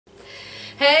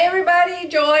Hey everybody,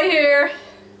 Joy here.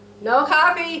 No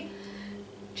coffee,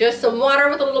 just some water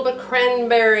with a little bit of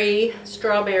cranberry,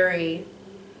 strawberry,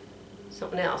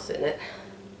 something else in it.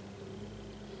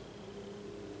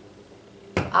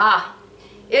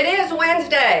 It is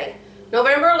Wednesday,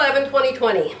 November 11,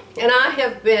 2020, and I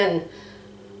have been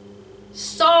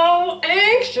so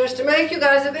anxious to make you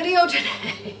guys a video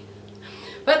today,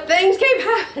 but things keep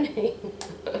happening.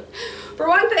 For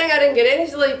one thing, I didn't get any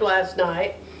sleep last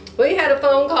night. We had a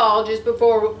phone call just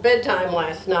before bedtime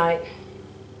last night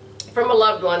from a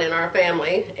loved one in our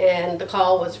family, and the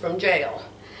call was from jail.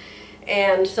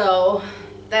 And so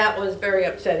that was very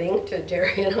upsetting to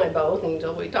Jerry and I both, and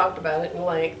so we talked about it in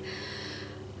length.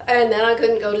 And then I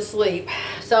couldn't go to sleep.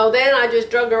 So then I just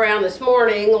drug around this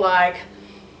morning like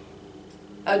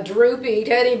a droopy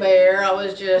teddy bear. I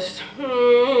was just,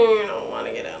 I don't want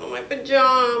to get out of my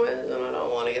pajamas, and I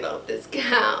don't want to get off this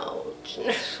couch.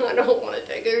 I don't want to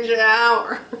take a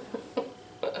shower.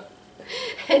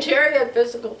 And Jerry had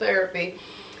physical therapy.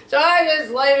 So I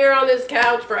just lay here on this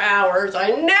couch for hours. I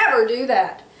never do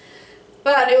that.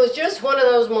 But it was just one of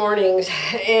those mornings,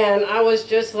 and I was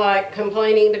just like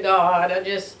complaining to God.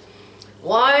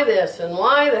 Why this and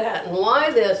why that and why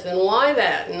this and why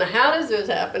that and how does this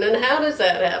happen and how does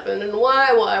that happen and why?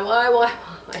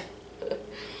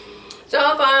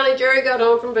 So finally Jerry got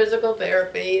home from physical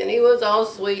therapy and he was all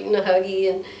sweet and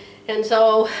huggy, and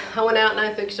so I went out and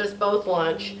I fixed us both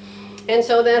lunch. And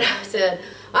so then I said,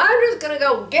 I'm just going to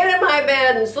go get in my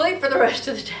bed and sleep for the rest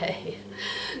of the day.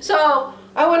 So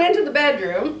I went into the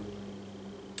bedroom.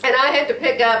 And I had to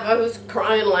pick up, I was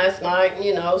crying last night,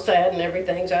 you know, sad and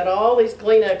everything, so I had all these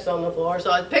Kleenex on the floor, so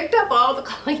I picked up all the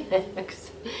Kleenex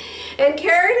and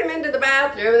carried them into the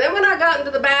bathroom. And then when I got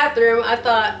into the bathroom, I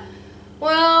thought,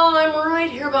 well, I'm right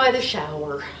here by the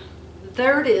shower.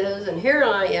 There it is, and here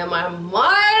I am. I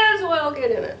might as well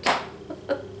get in it.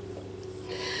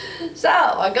 So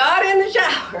I got in the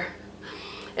shower,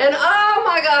 and oh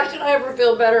my gosh, did I ever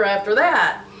feel better after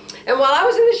that. And while I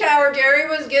was in the shower, Jerry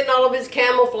was getting all of his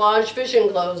camouflage fishing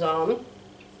clothes on,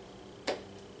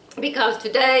 because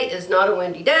today is not a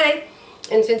windy day,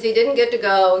 and since he didn't get to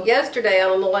go yesterday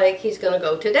out on the lake, he's going to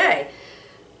go today.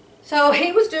 So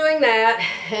he was doing that,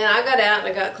 and I got out and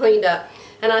I got cleaned up,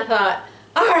 and I thought,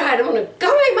 all right, I'm going to go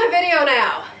make my video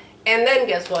now. And then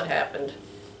guess what happened?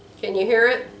 Can you hear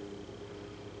it?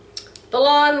 The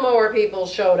lawnmower people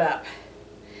showed up.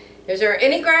 Is there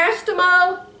any grass to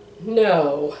mow?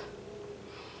 No.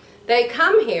 They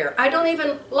come here. I don't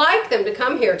even like them to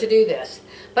come here to do this.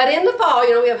 But in the fall,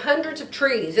 you know, we have hundreds of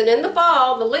trees, and in the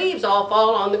fall, the leaves all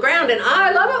fall on the ground, and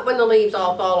I love it when the leaves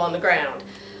all fall on the ground.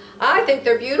 I think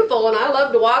they're beautiful, and I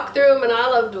love to walk through them, and I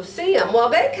love to see them. Well,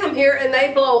 they come here, and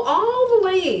they blow all the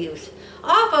leaves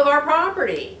off of our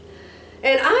property,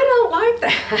 and I don't like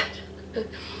that.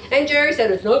 And Jerry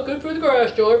said, it's not good for the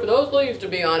grass, Joy, for those leaves to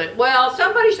be on it. Well,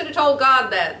 somebody should have told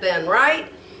God that then,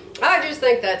 right? I just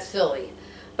think that's silly.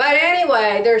 But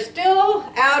anyway, they're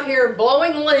still out here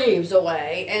blowing leaves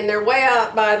away, and they're way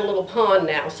out by the little pond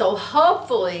now. So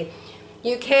hopefully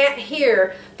you can't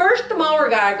hear. First the mower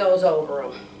guy goes over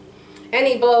them, and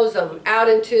he blows them out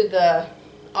into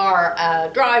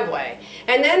our driveway.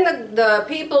 And then the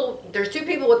people, there's two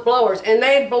people with blowers, and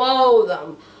they blow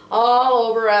them all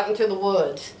over out into the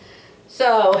woods.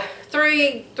 So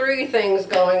three things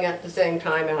going at the same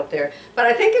time out there. But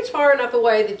I think it's far enough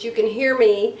away that you can hear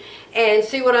me and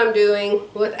see what I'm doing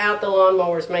without the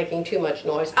lawnmowers making too much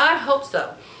noise. I hope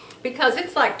so, because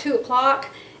it's like 2 o'clock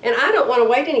and I don't want to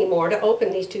wait anymore to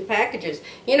open these two packages.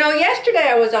 You know, yesterday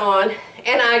I was on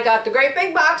and I got the great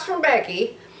big box from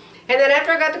Becky, and then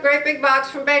after I got the great big box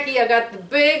from Becky, I got the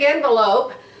big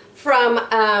envelope from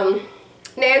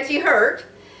Nancy Hurt.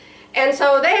 And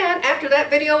so then, after that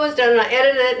video was done and I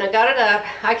edited it and I got it up,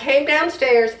 I came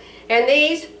downstairs and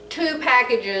these two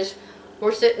packages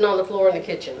were sitting on the floor in the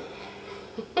kitchen.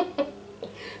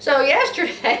 So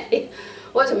yesterday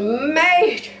was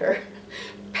major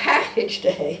package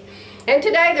day. And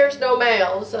today there's no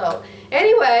mail. So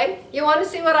anyway, you want to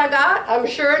see what I got? I'm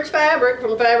sure it's fabric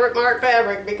from Mart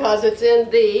Fabric, because it's in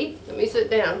the, let me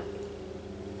sit down.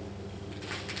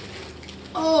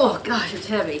 Oh gosh, it's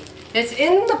heavy. It's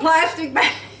in the plastic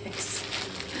bags.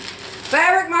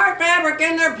 Mart Fabric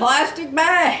in their plastic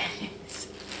bags.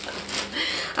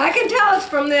 I can tell it's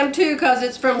from them too, because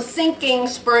it's from Sinking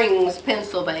Springs,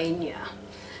 Pennsylvania.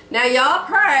 Now y'all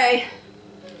pray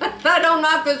that I don't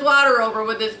knock this water over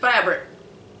with this fabric.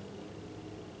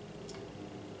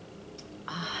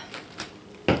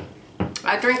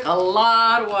 I drink a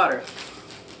lot of water.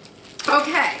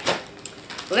 Okay.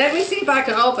 Let me see if I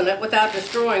can open it without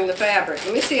destroying the fabric.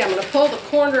 Let me see, I'm going to pull the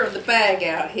corner of the bag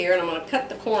out here and I'm going to cut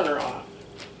the corner off.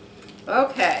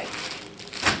 Okay.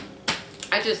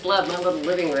 I just love my little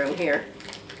living room here,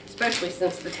 especially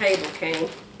since the table came.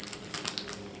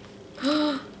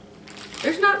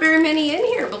 There's not very many in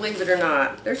here, believe it or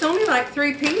not. There's only like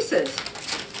 3 pieces.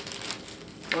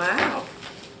 Wow.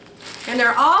 And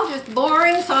they're all just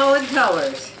boring solid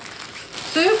colors.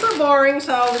 Super boring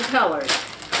solid colors.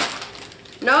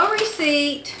 No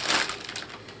receipt,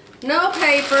 no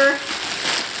paper,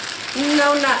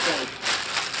 no nothing.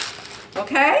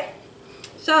 Okay?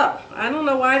 So, I don't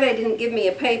know why they didn't give me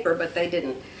a paper, but they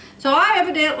didn't. So I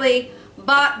evidently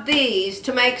bought these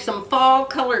to make some fall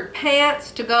colored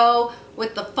pants to go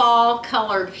with the fall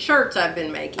colored shirts I've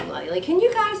been making lately. Can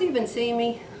you guys even see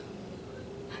me?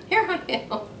 Here I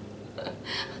am.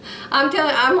 I'm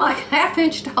telling you, I'm like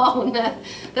half-inch tall in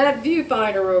that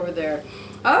viewfinder over there.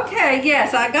 Okay,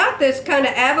 yes, I got this kind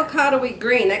of avocado-y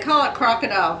green. They call it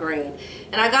crocodile green.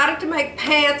 And I got it to make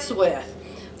pants with.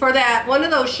 For that, one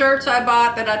of those shirts I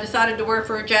bought that I decided to wear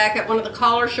for a jacket, one of the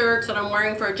collar shirts that I'm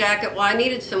wearing for a jacket, well, I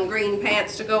needed some green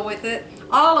pants to go with it.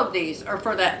 All of these are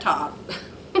for that top.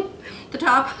 The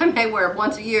top I may wear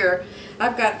once a year.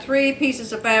 I've got 3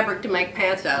 pieces of fabric to make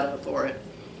pants out of for it.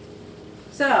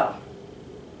 So,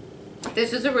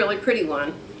 this is a really pretty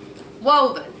one.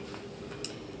 Woven.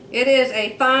 It is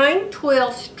a fine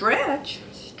twill stretch.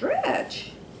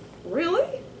 Stretch?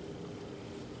 Really?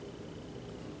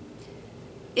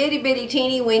 Itty bitty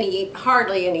teeny weeny,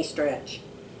 hardly any stretch.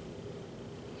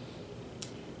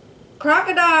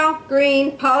 Crocodile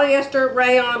green polyester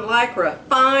rayon lycra.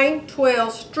 Fine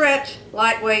twill stretch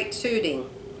lightweight suiting.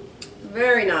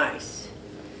 Very nice.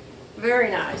 Very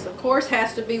nice. Of course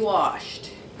has to be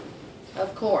washed.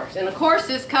 Of course. And of course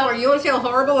this color, you want to see how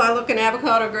horrible I look in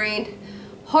avocado green?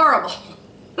 Horrible.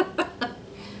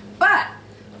 But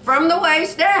from the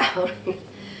waist down,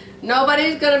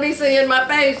 nobody's going to be seeing my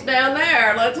face down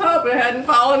there. Let's hope it hadn't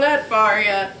fallen that far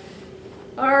yet.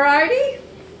 Alrighty.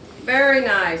 Very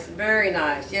nice. Very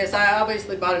nice. Yes, I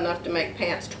obviously bought enough to make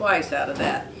pants twice out of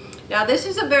that. Now this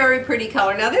is a very pretty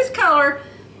color. Now this color,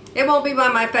 it won't be by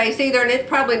my face either, and it's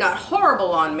probably not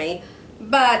horrible on me,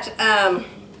 but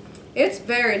it's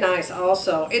very nice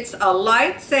also. It's a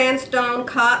light sandstone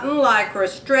cotton lycra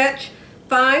stretch,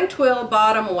 fine twill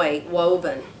bottom weight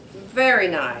woven. Very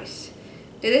nice.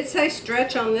 Did it say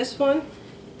stretch on this one?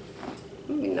 It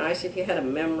would be nice if you had a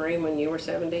memory when you were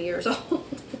 70 years old.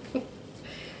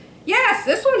 Yes,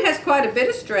 this one has quite a bit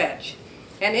of stretch.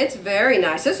 And it's very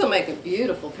nice. This will make a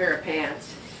beautiful pair of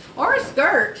pants. Or a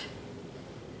skirt.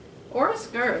 Or a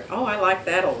skirt. Oh, I like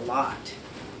that a lot.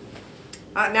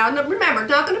 Now remember, it's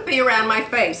not going to be around my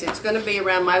face. It's going to be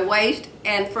around my waist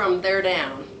and from there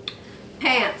down.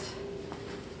 Pants.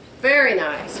 Very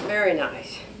nice. Very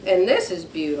nice. And this is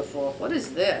beautiful. What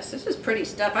is this? This is pretty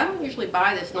stuff. I don't usually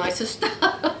buy this nice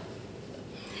stuff.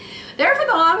 There for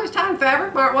the longest time,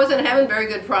 Fabric Mart wasn't having very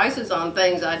good prices on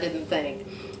things, I didn't think.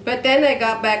 But then they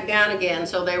got back down again,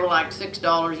 so they were like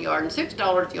 $6 a yard, and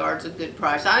 $6 a yard is a good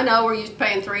price. I know we're used to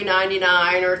paying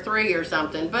 $3.99 or $3 or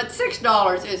something, but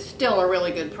 $6 is still a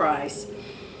really good price.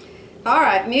 All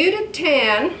right, muted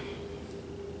tan,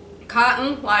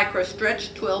 cotton, lycra,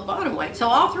 stretch twill bottom weight. So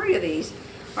all 3 of these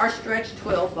are stretch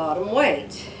twill bottom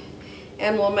weight.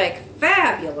 And will make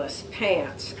fabulous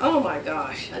pants. Oh my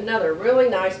gosh, another really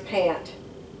nice pant.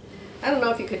 I don't know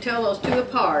if you could tell those 2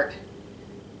 apart.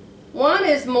 One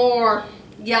is more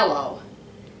yellow,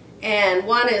 and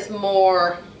one is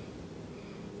more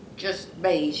just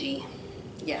beigey.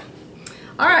 Yeah.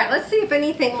 All right, let's see if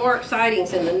anything more exciting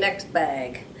is in the next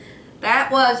bag.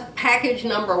 That was package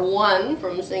number 1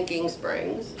 from Sinking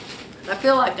Springs. I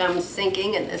feel like I'm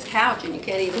sinking in this couch and you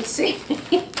can't even see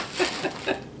me.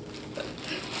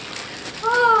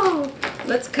 Oh,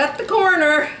 let's cut the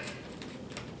corner.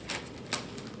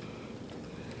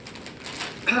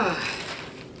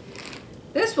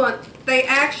 This one, they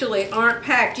actually aren't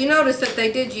packed. You notice that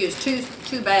they did use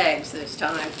two bags this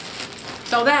time.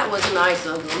 So that was nice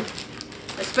of them.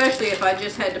 Especially if I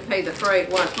just had to pay the freight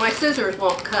once. My scissors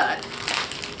won't cut.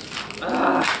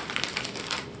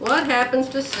 What happens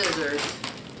to scissors?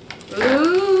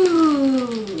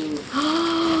 Ooh.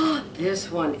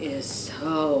 This one is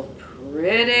so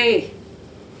pretty.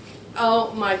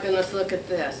 Oh my goodness, look at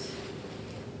this.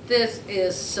 This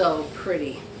is so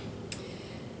pretty.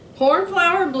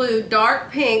 Cornflower blue,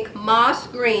 dark pink, moss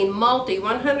green, multi,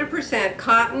 100%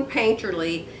 cotton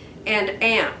painterly, and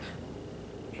amp.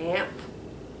 Amp?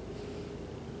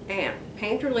 Amp.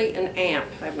 Painterly and amp.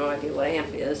 I have no idea what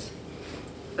amp is.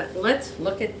 But let's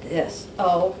look at this.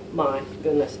 Oh my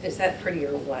goodness. Is that pretty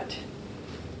or what?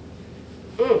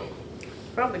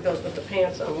 Probably goes with the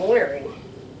pants I'm wearing.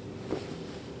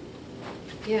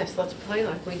 Yes, let's play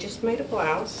like we just made a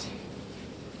blouse.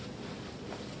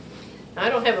 I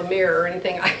don't have a mirror or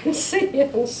anything I can see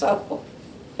in, so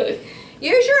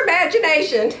use your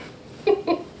imagination.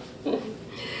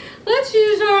 Let's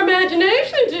use our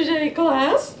imagination today,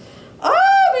 class.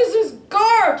 Oh, this is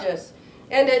gorgeous.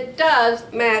 And it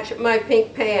does match my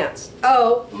pink pants.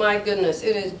 Oh my goodness,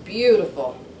 it is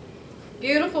beautiful.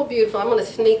 Beautiful, beautiful. I'm going to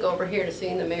sneak over here to see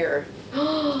in the mirror.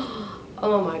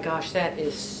 Oh my gosh, that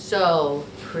is so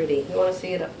pretty. You want to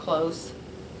see it up close?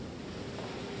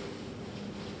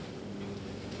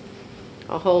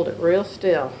 I'll hold it real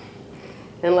still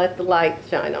and let the light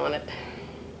shine on it.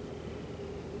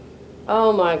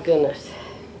 Oh my goodness.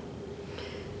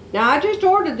 Now I just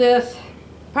ordered this.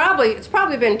 It's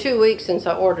probably been 2 weeks since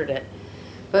I ordered it.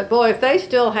 But boy, if they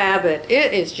still have it,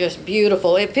 it is just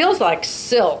beautiful. It feels like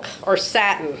silk or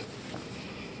satin.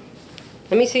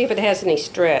 Let me see if it has any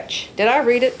stretch. Did I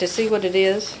read it to see what it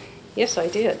is? Yes, I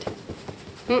did.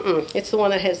 It's the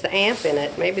one that has the amp in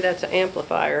it. Maybe that's an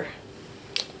amplifier.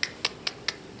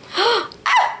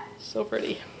 So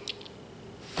pretty.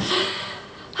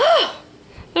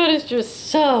 That is just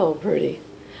so pretty.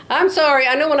 I'm sorry.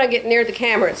 I know when I get near the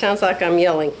camera, it sounds like I'm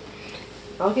yelling.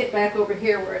 I'll get back over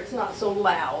here where it's not so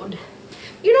loud.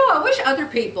 You know, I wish other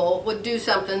people would do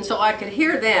something so I could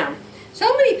hear them.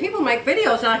 So many people make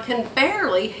videos and I can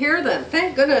barely hear them.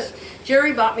 Thank goodness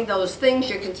Jerry bought me those things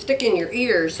you can stick in your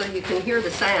ears so you can hear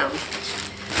the sound.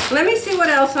 Let me see what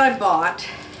else I bought.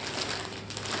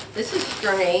 This is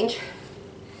strange.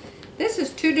 This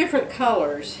is 2 different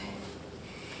colors.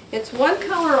 It's one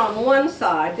color on one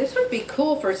side. This would be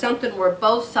cool for something where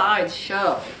both sides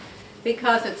show,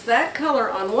 because it's that color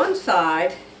on one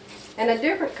side and a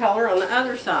different color on the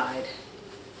other side.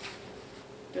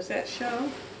 Does that show?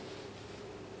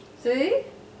 See?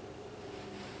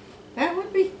 That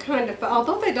would be kind of fun,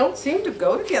 although they don't seem to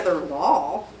go together at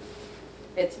all.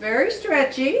 It's very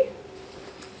stretchy.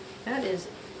 That is,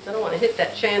 I don't want to hit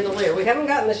that chandelier. We haven't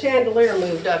gotten the chandelier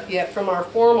moved up yet from our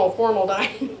formal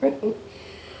dining room.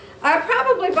 I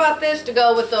probably bought this to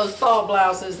go with those fall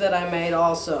blouses that I made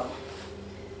also.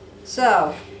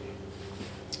 So,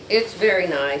 it's very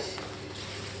nice.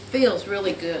 Feels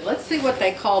really good. Let's see what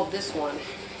they called this one.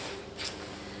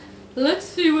 Let's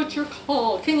see what you're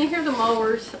called. Can you hear the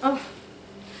mowers? Oh,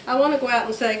 I want to go out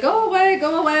and say, go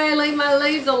away, leave my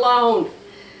leaves alone.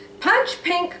 Punch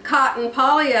pink cotton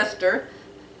polyester,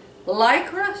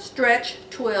 lycra stretch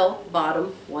twill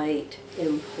bottom weight.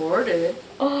 Imported.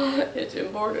 Oh, it's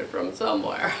imported from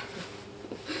somewhere.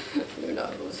 Who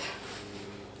knows?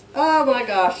 Oh my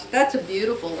gosh, that's a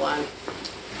beautiful one.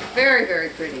 Very, very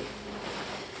pretty.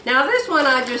 Now this one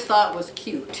I just thought was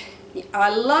cute.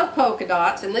 I love polka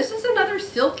dots, and this is another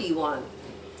silky one.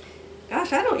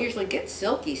 Gosh, I don't usually get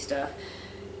silky stuff.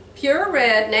 Pure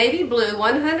red, navy blue,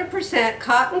 100%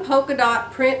 cotton polka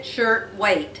dot print shirt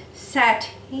weight.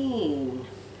 Sateen.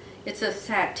 It's a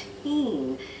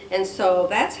sateen. And so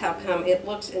that's how come it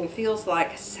looks and feels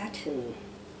like satin.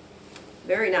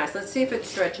 Very nice. Let's see if it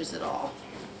stretches at all.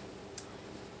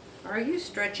 Are you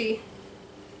stretchy?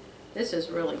 This is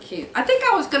really cute. I think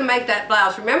I was going to make that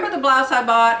blouse. Remember the blouse I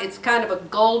bought? It's kind of a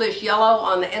goldish yellow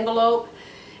on the envelope.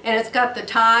 And it's got the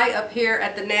tie up here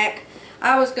at the neck.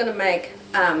 I was going to make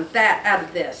that out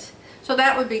of this. So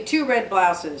that would be 2 red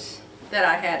blouses that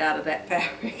I had out of that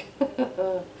fabric.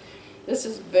 This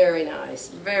is very nice,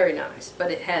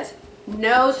 but it has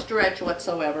no stretch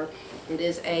whatsoever. It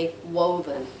is a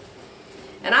woven.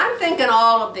 And I'm thinking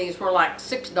all of these were like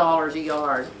 $6 a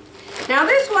yard. Now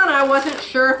this one I wasn't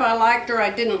sure if I liked or I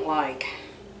didn't like.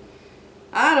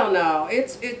 I don't know.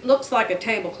 It looks like a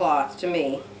tablecloth to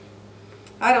me.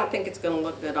 I don't think it's going to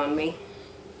look good on me.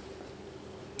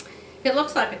 It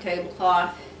looks like a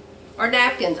tablecloth. Or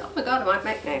napkins. Oh my God, I might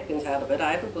make napkins out of it.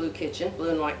 I have a blue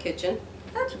and white kitchen.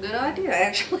 That's a good idea,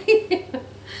 actually.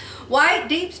 White,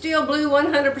 deep steel blue,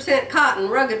 100% cotton,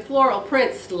 rugged floral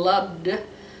print, slubbed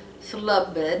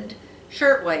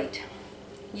shirt weight.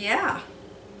 Yeah.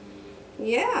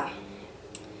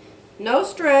 No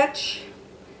stretch.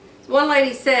 One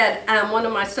lady said, one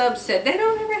of my subs said, they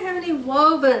don't ever have any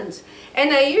wovens.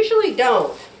 And they usually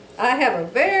don't. I have a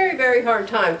very, very hard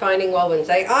time finding wovens.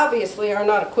 They obviously are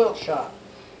not a quilt shop.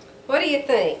 What do you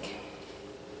think?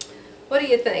 What do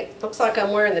you think? Looks like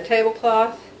I'm wearing the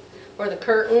tablecloth or the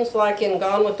curtains like in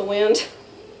Gone with the Wind.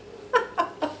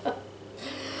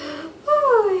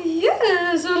 Oh,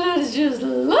 yes, so that is just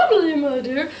lovely, my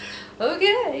dear.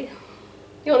 Okay.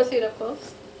 You want to see it up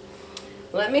close?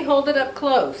 Let me hold it up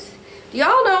close. Do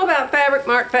y'all know about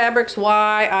Mart Fabrics,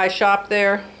 why I shop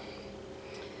there?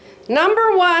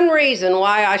 Number one reason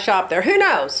why I shop there. Who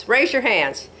knows? Raise your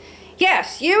hands.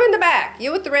 Yes, you in the back.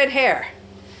 You with the red hair.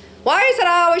 Why is it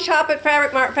I always shop at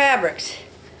Fabric Mart Fabrics?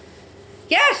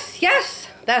 Yes, yes,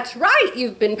 that's right.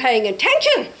 You've been paying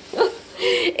attention.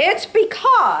 It's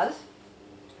because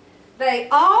they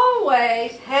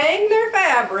always hang their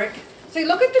fabric. See,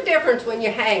 look at the difference when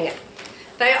you hang it.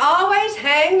 They always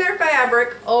hang their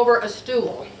fabric over a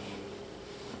stool.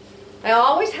 They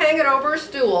always hang it over a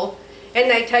stool and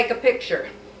they take a picture.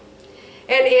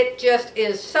 And it just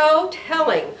is so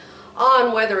telling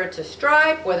on whether it's a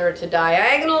stripe, whether it's a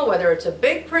diagonal, whether it's a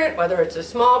big print, whether it's a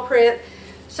small print.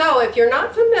 So if you're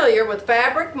not familiar with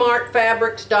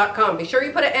FabricMartFabrics.com, be sure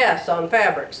you put an S on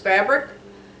fabrics. Fabric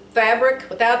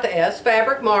without the S,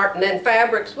 Fabric Mart, and then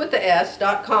fabrics with the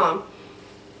S.com.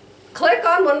 Click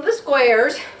on one of the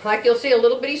squares, like you'll see a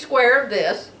little bitty square of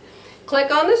this.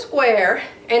 Click on the square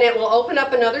and it will open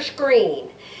up another screen.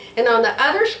 And on the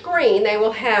other screen they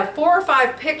will have 4 or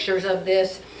 5 pictures of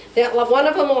this. One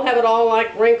of them will have it all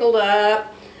like wrinkled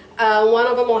up. One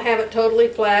of them will have it totally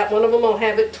flat. One of them will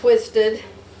have it twisted.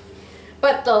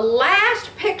 But the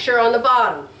last picture on the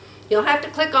bottom, you'll have to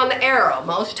click on the arrow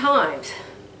most times.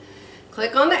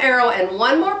 Click on the arrow and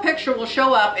one more picture will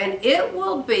show up and it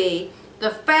will be the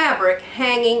fabric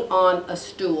hanging on a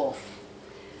stool.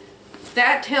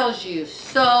 That tells you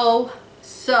so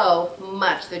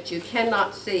much that you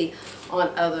cannot see on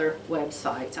other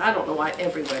websites. I don't know why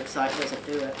every website doesn't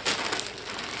do it.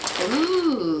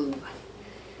 Ooh,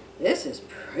 this is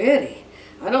pretty.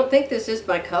 I don't think this is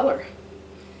my color,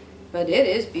 but it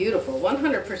is beautiful.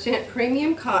 100%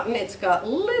 premium cotton. It's got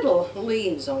little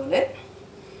leaves on it.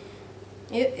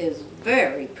 It is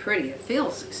very pretty. It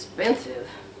feels expensive.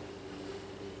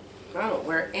 I don't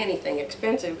wear anything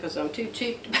expensive because I'm too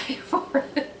cheap to pay for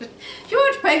it. Did you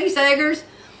watch Peggy Sagers?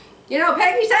 You know,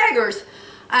 Peggy Sagers,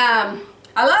 I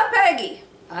love Peggy.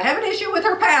 I have an issue with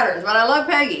her patterns, but I love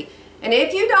Peggy. And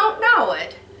if you don't know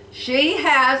it, she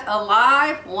has a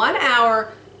live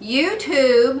 1-hour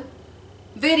YouTube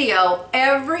video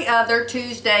every other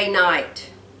Tuesday night.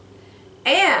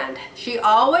 And she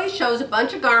always shows a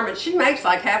bunch of garments. She makes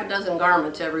like half a dozen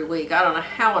garments every week. I don't know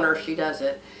how on earth she does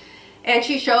it. And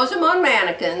she shows them on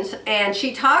mannequins, and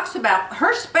she talks about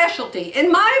her specialty.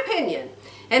 In my opinion,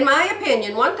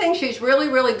 one thing she's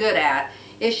really good at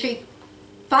is she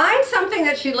finds something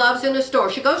that she loves in a store.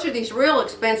 She goes to these real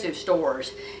expensive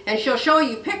stores, and she'll show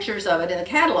you pictures of it in the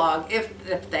catalog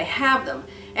if they have them.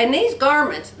 And these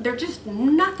garments, they're just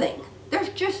nothing. There's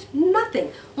just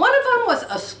nothing. One of them was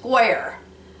a square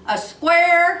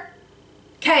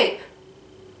cape.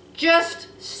 Just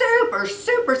super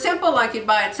simple, like you'd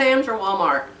buy at Sam's or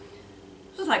Walmart.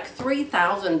 This was like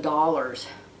 $3,000.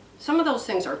 Some of those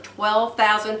things are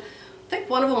 $12,000. I think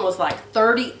one of them was like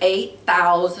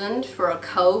 $38,000 for a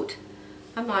coat.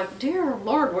 I'm like, dear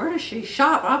Lord, where does she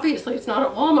shop? Obviously it's not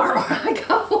at Walmart where I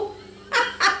go.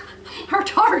 Or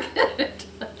Target.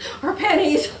 Or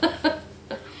Penny's.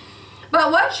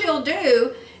 But what she'll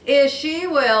do is she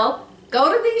will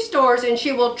go to these stores and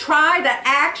she will try the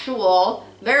actual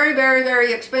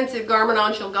very expensive garment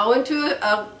on. She'll go into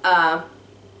a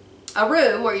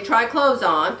room where you try clothes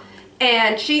on,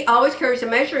 and she always carries a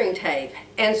measuring tape.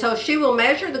 And so she will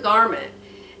measure the garment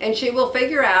and she will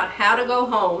figure out how to go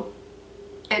home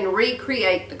and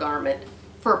recreate the garment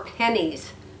for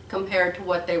pennies compared to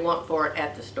what they want for it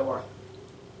at the store.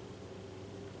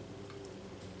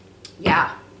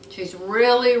 Yeah, she's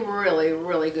really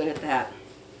good at that.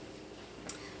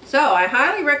 So I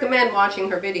highly recommend watching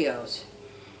her videos.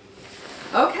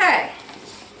 Okay,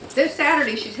 this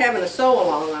Saturday she's having a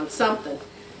sew-along on something.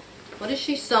 What is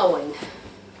she sewing?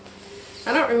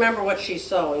 I don't remember what she's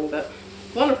sewing, but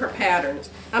one of her patterns.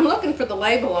 I'm looking for the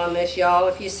label on this, y'all.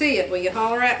 If you see it, will you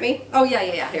holler at me? Oh,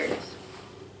 yeah, here it is.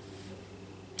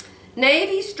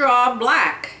 Navy Straw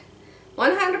Black,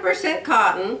 100%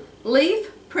 cotton, leaf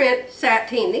print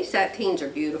sateen. These sateens are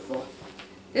beautiful.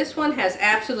 This one has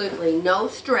absolutely no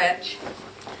stretch.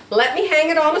 Let me hang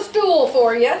it on a stool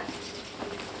for you.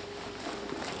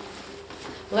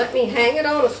 Let me hang it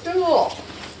on a stool.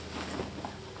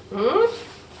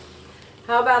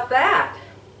 How about that?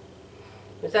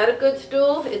 Is that a good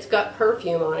stool? It's got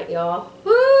perfume on it, y'all.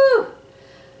 Woo!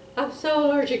 I'm so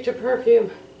allergic to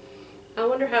perfume. I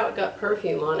wonder how it got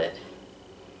perfume on it.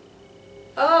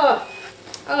 Oh,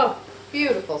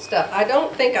 beautiful stuff. I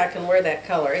don't think I can wear that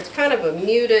color. It's kind of a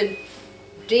muted,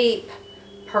 deep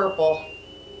purple.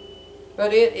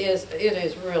 But it is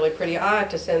really pretty. I have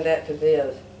to send that to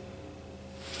Viv.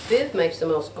 Viv makes the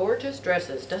most gorgeous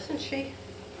dresses, doesn't she?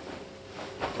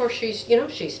 Of course,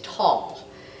 she's tall.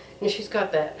 And she's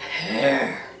got that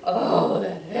hair. Oh,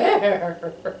 that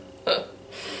hair.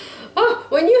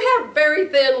 very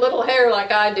thin little hair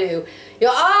like I do,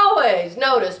 you'll always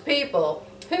notice people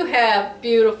who have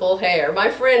beautiful hair. My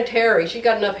friend Terry, she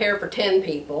got enough hair for 10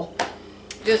 people.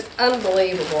 Just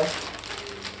unbelievable.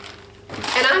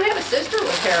 And I have a sister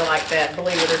with hair like that,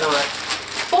 believe it or not.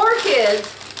 4 kids,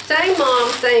 same mom,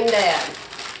 same dad.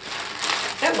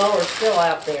 That mower's still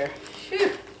out there.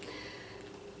 Phew.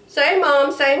 Same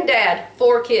mom, same dad,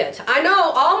 4 kids. I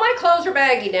know all my clothes are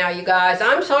baggy now, you guys.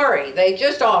 I'm sorry, they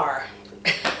just are.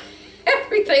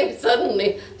 Everything's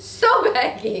suddenly so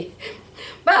baggy.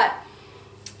 But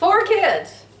 4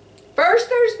 kids. First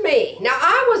there's me. Now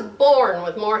I was born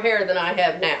with more hair than I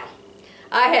have now.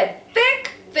 I had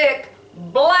thick,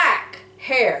 black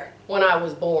hair when I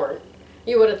was born.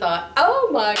 You would have thought, oh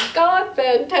my God,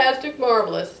 fantastic,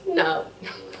 marvelous. No.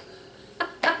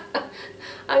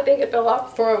 I think it fell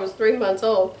off before I was 3 months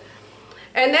old.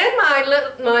 And then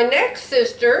my next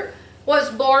sister was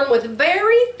born with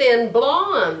very thin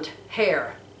blonde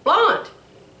hair. Blonde.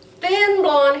 Thin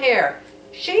blonde hair.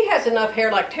 She has enough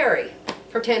hair like Terry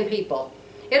for 10 people.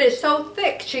 It is so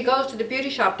thick, she goes to the beauty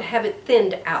shop to have it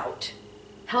thinned out.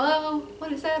 Hello?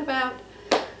 What is that about?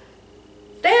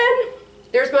 Then,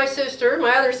 there's my sister,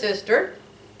 my other sister.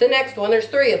 The next one, there's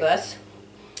 3 of us.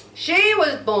 She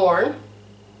was born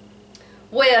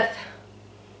with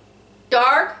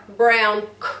dark brown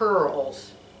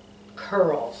curls.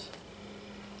 Curls.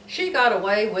 She got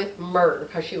away with murder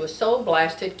because she was so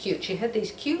blasted cute. She had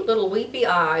these cute little weepy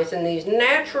eyes and these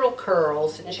natural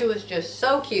curls, and she was just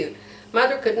so cute.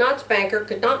 Mother could not spank her,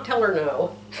 could not tell her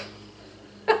no.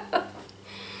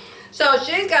 So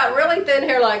she's got really thin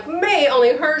hair like me,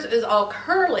 only hers is all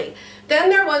curly. Then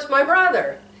there was my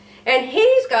brother. And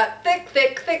he's got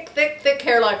thick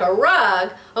hair like a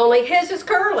rug, only his is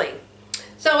curly.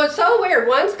 So it's so weird.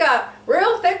 One's got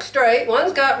real thick straight,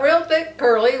 one's got real thick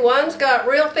curly, one's got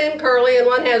real thin curly, and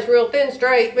one has real thin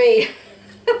straight, me.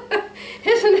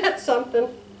 Isn't that something?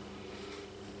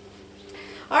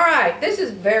 Alright, this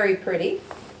is very pretty.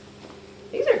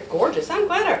 These are gorgeous. I'm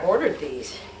glad I ordered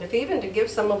these. If even to give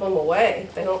some of them away.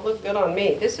 They don't look good on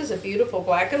me. This is a beautiful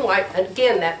black and white.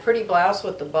 Again, that pretty blouse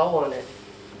with the bow on it.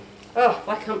 Oh,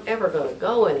 like I'm ever going to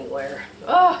go anywhere.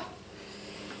 Oh.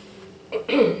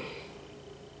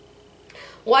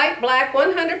 White, black,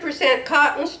 100%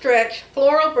 cotton stretch,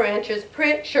 floral branches,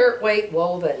 print shirt weight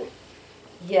woven.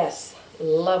 Yes,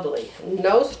 lovely.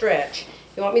 No stretch.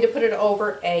 You want me to put it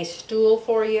over a stool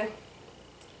for you?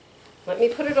 Let me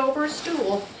put it over a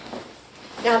stool.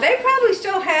 Now they probably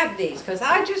still have these because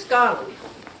I just got them.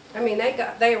 I mean,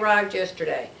 they arrived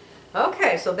yesterday.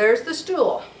 Okay, so there's the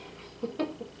stool. Doesn't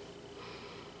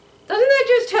that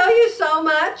just tell you so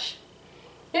much?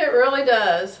 It really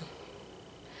does.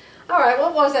 All right,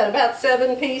 what was that, about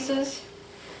 7 pieces?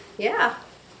 Yeah.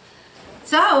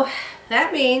 So,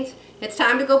 that means it's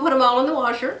time to go put them all in the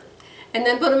washer, and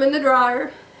then put them in the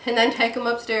dryer, and then take them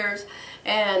upstairs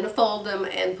and fold them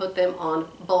and put them on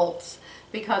bolts,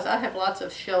 because I have lots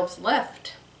of shelves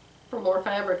left for more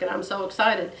fabric, and I'm so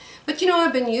excited. But you know,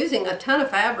 I've been using a ton of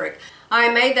fabric. I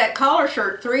made that collar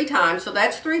shirt 3 times, so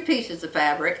that's 3 pieces of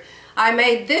fabric. I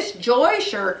made this Joy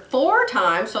shirt 4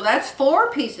 times, so that's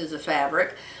 4 pieces of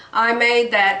fabric. I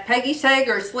made that Peggy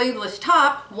Sager sleeveless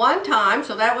top 1 time,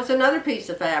 so that was another piece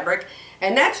of fabric,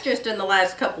 and that's just in the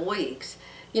last couple weeks.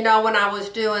 You know, when I was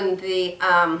doing the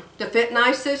Fit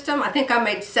Nice system, I think I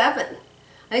made 7.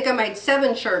 I think I made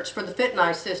 7 shirts for the Fit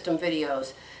Nice system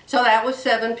videos. So that was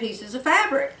 7 pieces of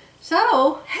fabric.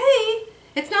 So, hey,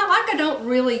 it's not like I don't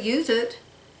really use it.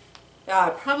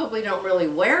 I probably don't really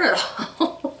wear it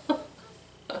all.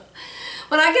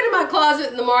 When I get in my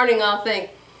closet in the morning, I'll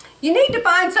think, you need to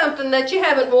find something that you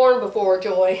haven't worn before,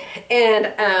 Joy, and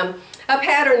a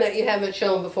pattern that you haven't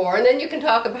shown before, and then you can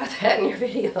talk about that in your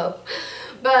video.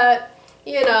 But,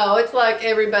 you know, it's like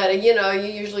everybody, you know,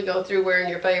 you usually go through wearing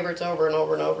your favorites over and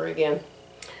over and over again.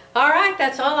 Alright,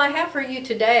 that's all I have for you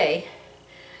today.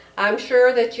 I'm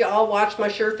sure that you all watched my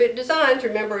Sure Fit Designs.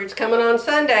 Remember, it's coming on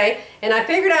Sunday, and I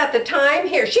figured out the time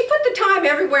here. She put the time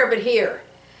everywhere but here.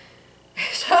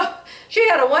 So, she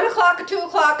had a 1 o'clock, a 2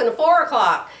 o'clock, and a 4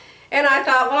 o'clock. And I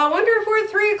thought, well, I wonder if we're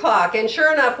 3 o'clock. And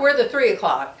sure enough, we're the 3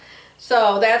 o'clock.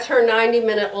 So that's her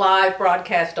 90-minute live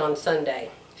broadcast on Sunday.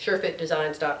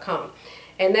 SureFitDesigns.com.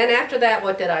 And then after that,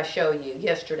 what did I show you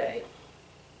yesterday?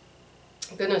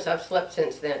 Goodness, I've slept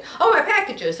since then. Oh, my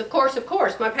packages. Of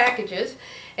course, my packages.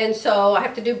 And so I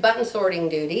have to do button sorting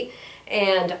duty.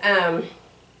 And I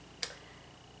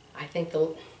think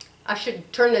I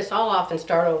should turn this all off and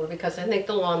start over, because I think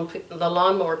the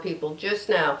lawnmower people just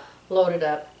now loaded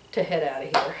up to head out of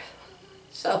here.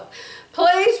 So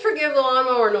please forgive the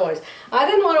lawnmower noise. I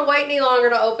didn't want to wait any longer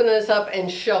to open this up and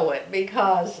show it,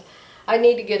 because I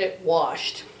need to get it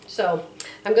washed. So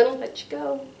I'm going to let you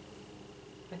go.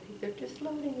 I think they're just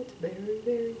loading. It's very,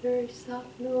 very, very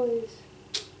soft noise.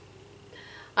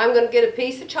 I'm going to get a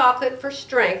piece of chocolate for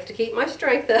strength, to keep my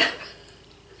strength up.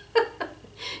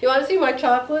 You want to see my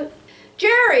chocolate?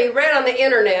 Jerry read on the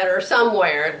internet or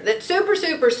somewhere that super,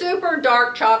 super, super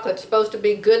dark chocolate is supposed to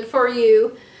be good for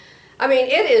you. I mean,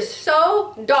 it is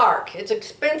so dark. It's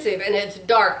expensive and it's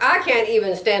dark. I can't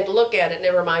even stand to look at it,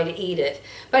 never mind to eat it.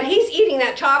 But he's eating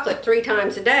that chocolate 3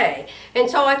 times a day. And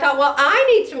so I thought, well, I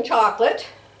need some chocolate.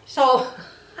 So,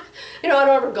 you know, I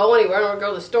don't ever go anywhere. I don't ever go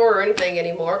to the store or anything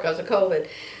anymore because of COVID.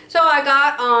 So I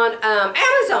got on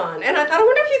Amazon, and I thought, I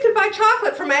wonder if you could buy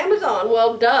chocolate from Amazon.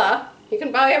 Well, duh. You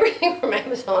can buy everything from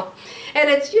Amazon. And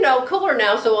it's, you know, cooler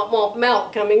now, so it won't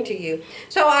melt coming to you.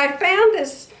 So I found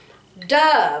this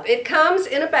Dove. It comes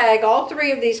in a bag, all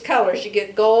 3 of these colors. You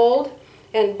get gold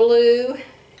and blue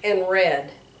and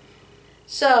red.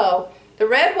 So the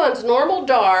red one's normal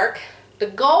dark. The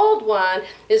gold one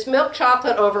is milk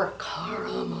chocolate over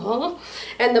caramel.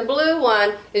 And the blue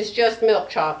one is just milk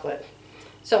chocolate.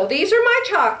 So these are my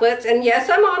chocolates, and yes,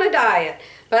 I'm on a diet,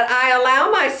 but I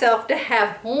allow myself to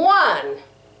have 1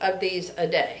 of these a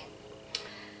day.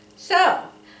 So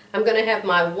I'm going to have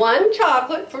my 1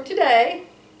 chocolate for today.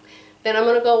 Then I'm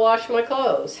going to go wash my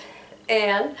clothes.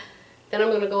 And then I'm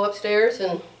going to go upstairs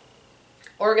and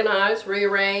organize,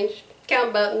 rearrange,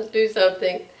 count buttons, do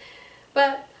something.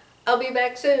 But I'll be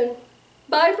back soon.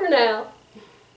 Bye for now.